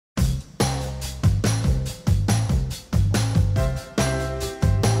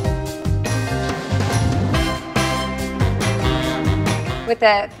With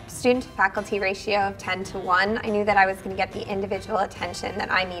a student-to-faculty ratio of 10 to 1, I knew that I was going to get the individual attention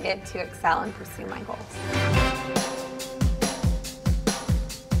that I needed to excel and pursue my goals.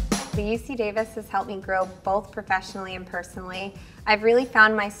 The UC Davis has helped me grow both professionally and personally. I've really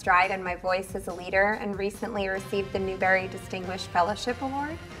found my stride and my voice as a leader, and recently received the Newberry Distinguished Fellowship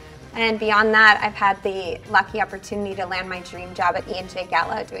Award. And beyond that, I've had the lucky opportunity to land my dream job at E&J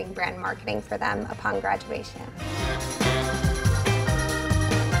Gala doing brand marketing for them upon graduation.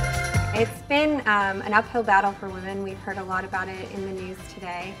 It's been an uphill battle for women. We've heard a lot about it in the news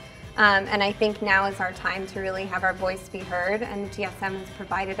today. And I think now is our time to really have our voice be heard, and the GSM has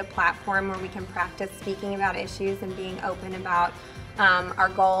provided a platform where we can practice speaking about issues and being open about our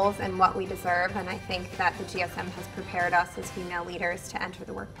goals and what we deserve, and I think that the GSM has prepared us as female leaders to enter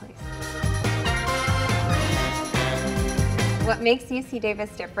the workplace. What makes UC Davis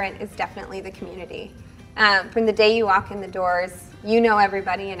different is definitely the community. From the day you walk in the doors, you know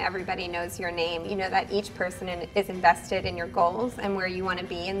everybody and everybody knows your name. You know that each person is invested in your goals and where you want to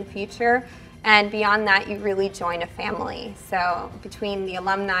be in the future. And beyond that, you really join a family. So between the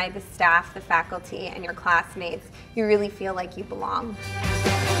alumni, the staff, the faculty, and your classmates, you really feel like you belong.